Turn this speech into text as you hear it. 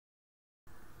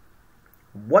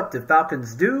What do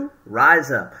Falcons do?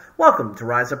 Rise up. Welcome to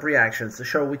Rise Up Reactions, the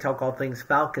show where we talk all things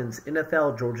Falcons,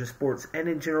 NFL, Georgia sports, and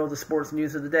in general the sports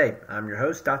news of the day. I'm your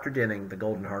host, Dr. Denning, the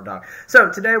Golden Hard Dog. So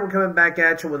today we're coming back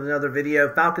at you with another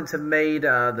video. Falcons have made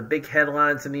the big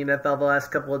headlines in the NFL the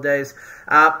last couple of days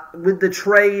with the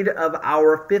trade of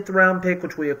our 5th round pick,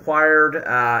 which we acquired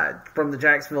from the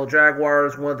Jacksonville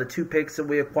Jaguars, one of the 2 picks that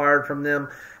we acquired from them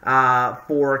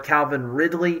for Calvin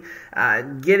Ridley,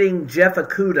 getting Jeff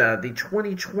Okudah, the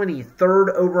 2020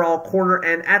 3rd overall corner,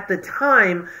 and at the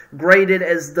time graded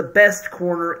as the best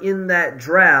corner in that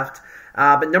draft.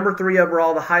 But number 3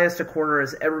 overall, the highest a corner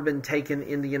has ever been taken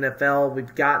in the NFL.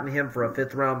 We've gotten him for a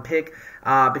 5th round pick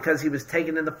because he was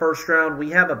taken in the 1st round.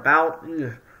 We have about,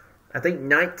 I think,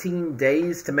 19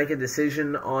 days to make a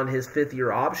decision on his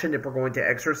 5th-year option if we're going to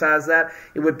exercise that.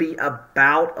 It would be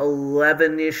about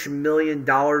 $11-ish million,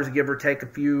 give or take a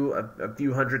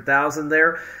few hundred thousand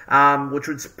there, which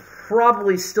would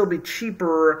probably still be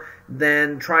cheaper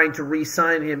than trying to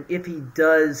re-sign him if he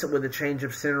does, with a change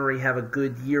of scenery, have a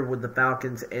good year with the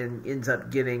Falcons and ends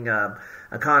up getting a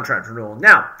contract renewal.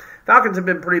 Now, Falcons have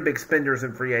been pretty big spenders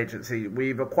in free agency.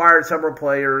 We've acquired several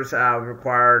players. We've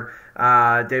acquired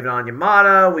David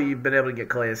Onyemata. We've been able to get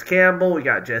Calais Campbell. We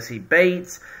got Jesse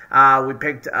Bates. We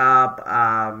picked up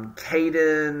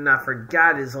Caden, I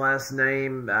forgot his last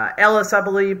name, Ellis, I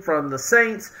believe, from the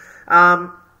Saints.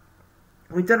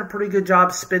 We've done a pretty good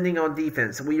job spending on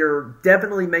defense. We are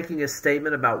definitely making a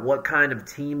statement about what kind of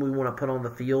team we want to put on the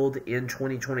field in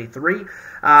 2023.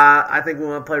 I think we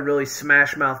want to play really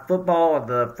smash-mouth football on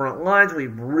the front lines.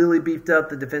 We've really beefed up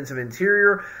the defensive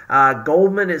interior.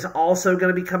 Goldman is also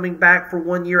going to be coming back for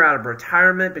 1 year out of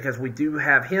retirement because we do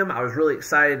have him. I was really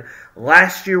excited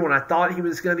last year when I thought he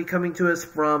was going to be coming to us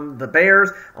from the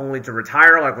Bears, only to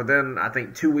retire like within, I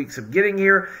think, 2 weeks of getting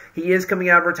here. He is coming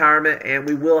out of retirement, and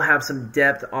we will have some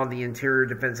depth on the interior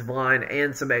defensive line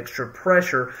and some extra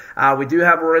pressure. We do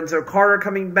have Lorenzo Carter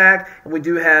coming back, and we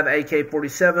do have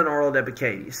AK-47, Arnold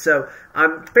Ebiketie. So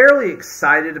I'm fairly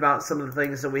excited about some of the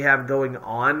things that we have going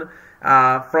on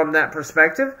from that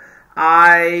perspective.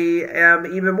 I am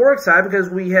even more excited because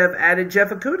we have added Jeff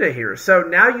Okudah here. So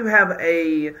now you have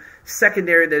a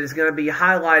secondary that is going to be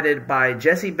highlighted by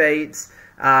Jesse Bates,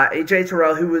 A.J.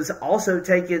 Terrell, who was also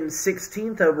taken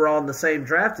 16th overall in the same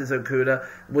draft as Okudah,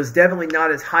 was definitely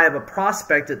not as high of a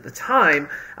prospect at the time.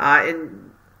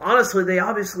 And honestly, they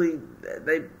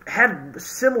had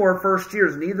similar first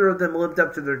years. Neither of them lived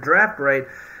up to their draft grade.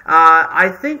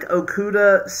 I think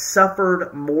Okudah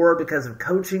suffered more because of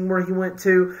coaching where he went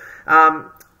to.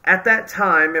 At that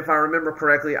time, if I remember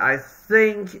correctly, I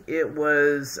think it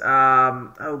was,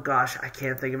 oh gosh, I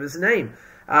can't think of his name.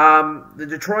 The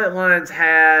Detroit Lions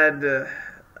had,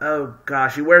 oh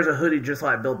gosh, he wears a hoodie just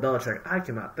like Bill Belichick. I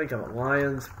cannot think of a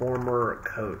Lions former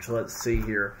coach. Let's see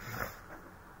here.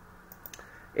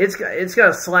 It's going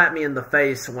to slap me in the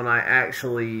face when I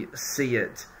actually see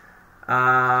it.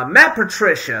 Matt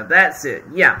Patricia, that's it.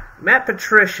 Yeah, Matt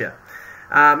Patricia.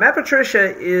 Matt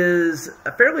Patricia is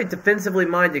a fairly defensively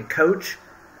minded coach,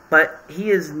 but he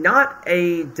is not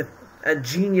a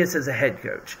genius as a head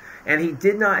coach. And he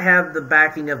did not have the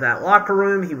backing of that locker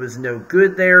room. He was no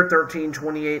good there,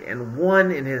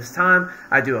 13-28-1 in his time.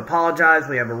 I do apologize.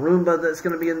 We have a Roomba that's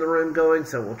going to be in the room going,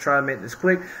 so we'll try to make this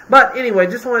quick. But anyway,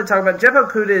 just wanted to talk about Jeff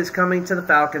Okudah is coming to the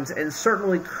Falcons and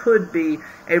certainly could be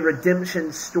a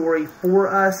redemption story for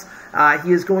us.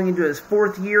 He is going into his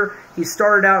 4th year. He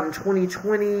started out in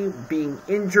 2020 being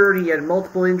injured. He had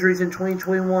multiple injuries in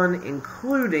 2021,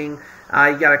 including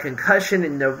he got a concussion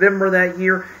in November that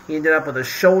year. He ended up with a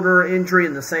shoulder injury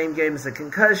in the same game as the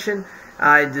concussion.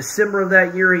 In December of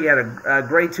that year, he had a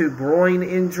grade 2 groin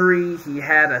injury. He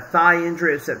had a thigh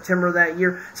injury in September that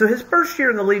year. So his first year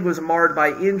in the league was marred by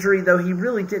injury, though he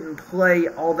really didn't play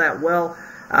all that well.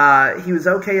 He was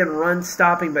okay in run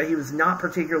stopping, but he was not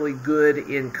particularly good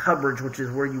in coverage, which is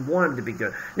where you want him to be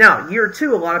good. Now, year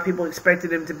 2, a lot of people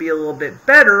expected him to be a little bit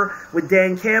better with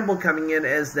Dan Campbell coming in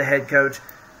as the head coach.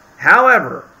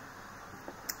 However,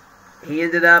 he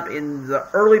ended up in the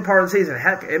early part of the season.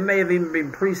 Heck, it may have even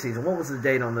been preseason. What was the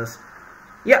date on this?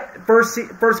 Yeah, first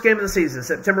game of the season,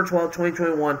 September 12th,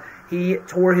 2021. He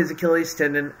tore his Achilles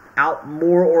tendon, out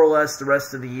more or less the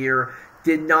rest of the year.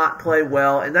 Did not play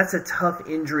well, and that's a tough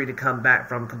injury to come back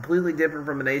from. Completely different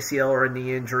from an ACL or a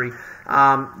knee injury.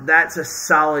 That's a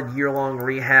solid year-long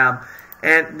rehab.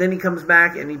 And then he comes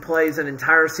back and he plays an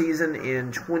entire season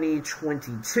in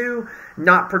 2022.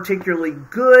 Not particularly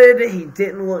good. He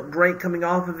didn't look great coming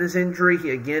off of his injury.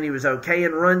 He was okay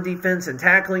in run defense and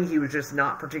tackling. He was just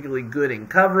not particularly good in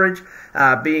coverage,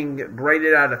 being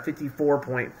graded out of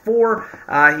 54.4.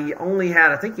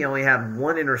 I think he only had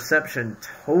one interception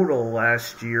total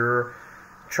last year.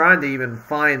 Trying to even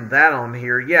find that on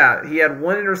here. Yeah, he had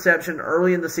one interception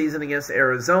early in the season against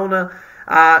Arizona.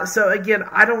 So again,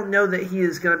 I don't know that he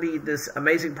is going to be this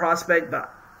amazing prospect, but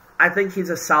I think he's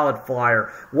a solid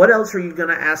flyer. What else are you going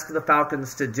to ask the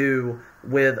Falcons to do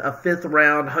with a 5th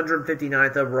round,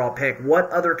 159th overall pick? What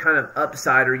other kind of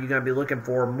upside are you going to be looking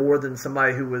for more than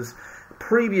somebody who was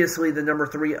previously the number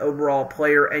 3 overall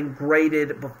player and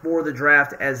graded before the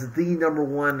draft as the number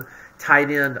 1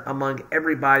 tight end among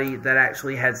everybody that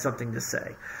actually had something to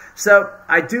say? So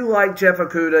I do like Jeffrey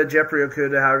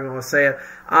Okudah, however you want to say it.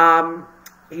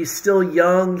 He's still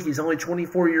young. He's only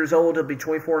 24 years old. He'll be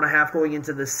 24 and a half going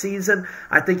into the season.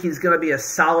 I think he's going to be a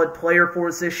solid player for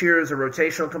us this year as a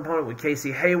rotational component with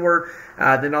Casey Hayward.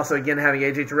 Then also, again, having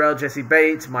A.J. Terrell, Jesse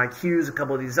Bates, Mike Hughes, a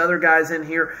couple of these other guys in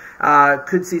here.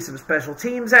 Could see some special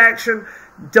teams action.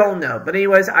 Don't know. But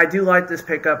anyways, I do like this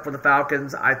pickup for the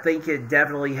Falcons. I think it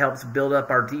definitely helps build up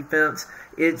our defense.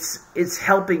 It's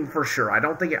helping for sure. I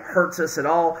don't think it hurts us at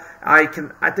all. I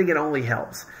think it only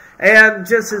helps. And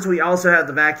just since we also have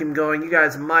the vacuum going, you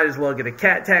guys might as well get a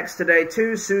cat text today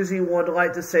too. Susie would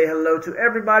like to say hello to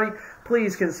everybody.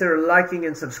 Please consider liking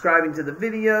and subscribing to the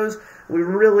videos. We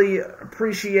really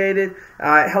appreciate it.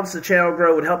 It helps the channel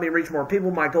grow. It would help me reach more people.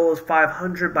 My goal is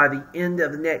 500 by the end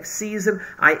of the next season.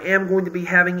 I am going to be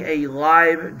having a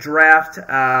live draft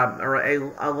or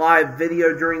a live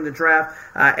video during the draft,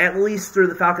 at least through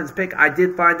the Falcons pick. I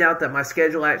did find out that my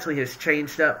schedule actually has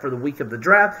changed up for the week of the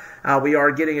draft. We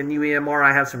are getting a new EMR.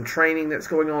 I have some training that's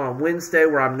going on Wednesday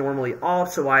where I'm normally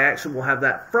off, so I actually will have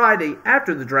that Friday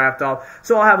after the draft off.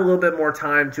 So I'll have a little bit more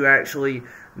time to actually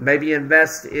maybe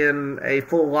invest in a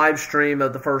full live stream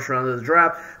of the first round of the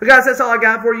draft. But guys, that's all I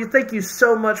got for you. Thank you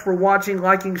so much for watching,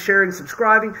 liking, sharing,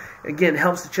 subscribing. Again,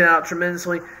 helps the channel out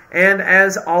tremendously. And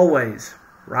as always,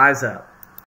 rise up.